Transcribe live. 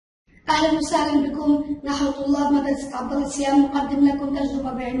أهلا وسهلا بكم. نحن طلاب مدرسة عبد الله السيام نقدم لكم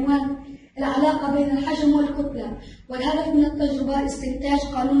تجربة بعنوان العلاقة بين الحجم والكتلة، والهدف من التجربة استنتاج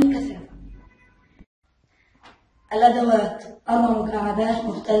قانون الكثافة. الأدوات 4 مكعبات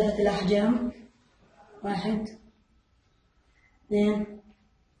مختلفة الأحجام، 1 2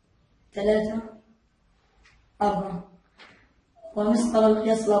 3 4، ومسطرة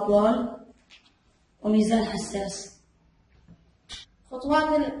لقياس الأطوال، وميزان حساس.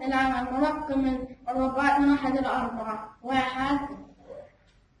 خطوات العمل: مركب من مربعات من 1 إلى 4، 1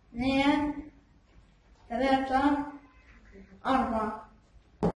 2 3 4.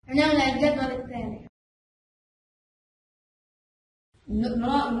 نملأ الجدول الثاني.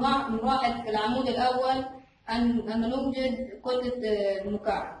 نلاحظ في العمود الأول أن نوجد كتلة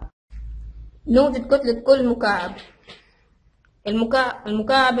المكعب. نوجد كتلة كل مكعب.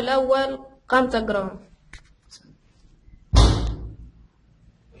 المكعب الأول 5 جرام،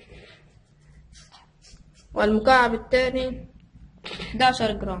 والمكعب الثاني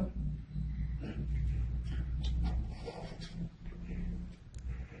 11 جرام،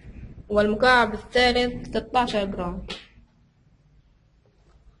 والمكعب الثالث 16 جرام،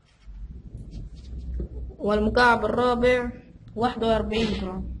 والمكعب الرابع 41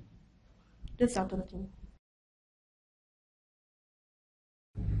 جرام، 39.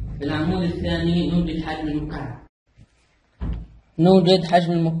 في العمود الثاني نوجد حجم المكعب. نوجد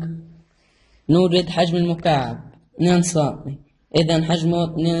حجم المكعب 2 سم، إذا حجمه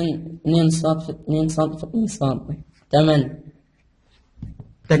 2 سم في 2 سم في 2 سم، 8.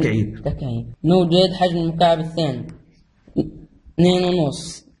 تكعيب. نوجد حجم المكعب الثاني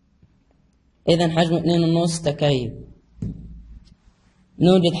 2.5، إذا حجمه 2.5 تكعيب.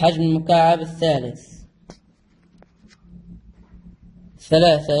 نوجد حجم المكعب الثالث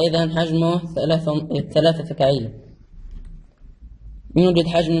 3، إذا حجمه 3 تكعيب. يوجد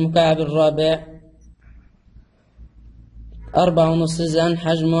حجم المكعب الرابع 4.5، إذا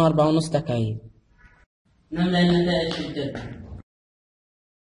حجمه 4.5 تكعيب. نملأ النتائج في الجدول.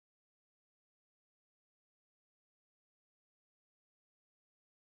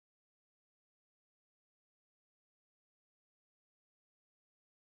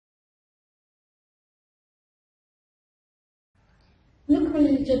 نكمل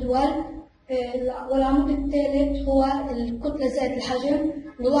الجدول. والعمود الثالث هو الكتلة زائد الحجم.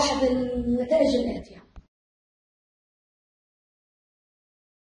 نلاحظ النتائج الآتية.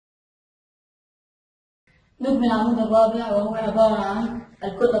 نكمل العمود الرابع وهو عبارة عن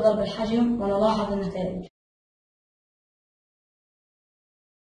الكتلة ضرب الحجم، ونلاحظ النتائج.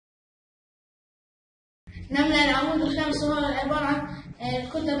 نملأ العمود الخامس وهو عبارة عن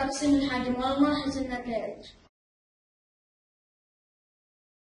الكتلة تقسيم الحجم، ونلاحظ النتائج.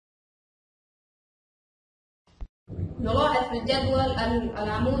 نلاحظ في الجدول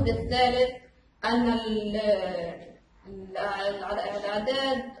العمود الثالث أن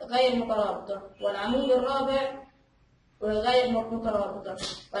الأعداد غير مترابطة، والعمود الرابع غير مترابطة،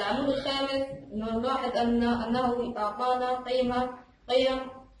 والعمود الخامس نلاحظ أنه أعطانا قيم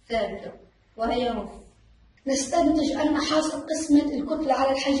ثابتة وهي نص. نستنتج أن حاصل قسمة الكتلة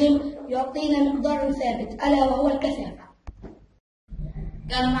على الحجم يعطينا مقدار ثابت، ألا وهو الكثافة.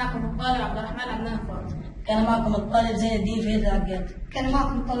 كان معكم الطالب عبد الرحمن عبد الفاضل. كان معكم الطالب زين الدين فهد العقاد. كان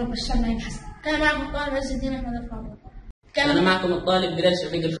معكم الطالب بشار نعيم حسن. كان معكم الطالب عز الدين أحمد الفاضل. كان معكم الطالب بلال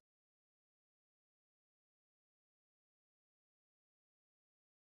شفيق.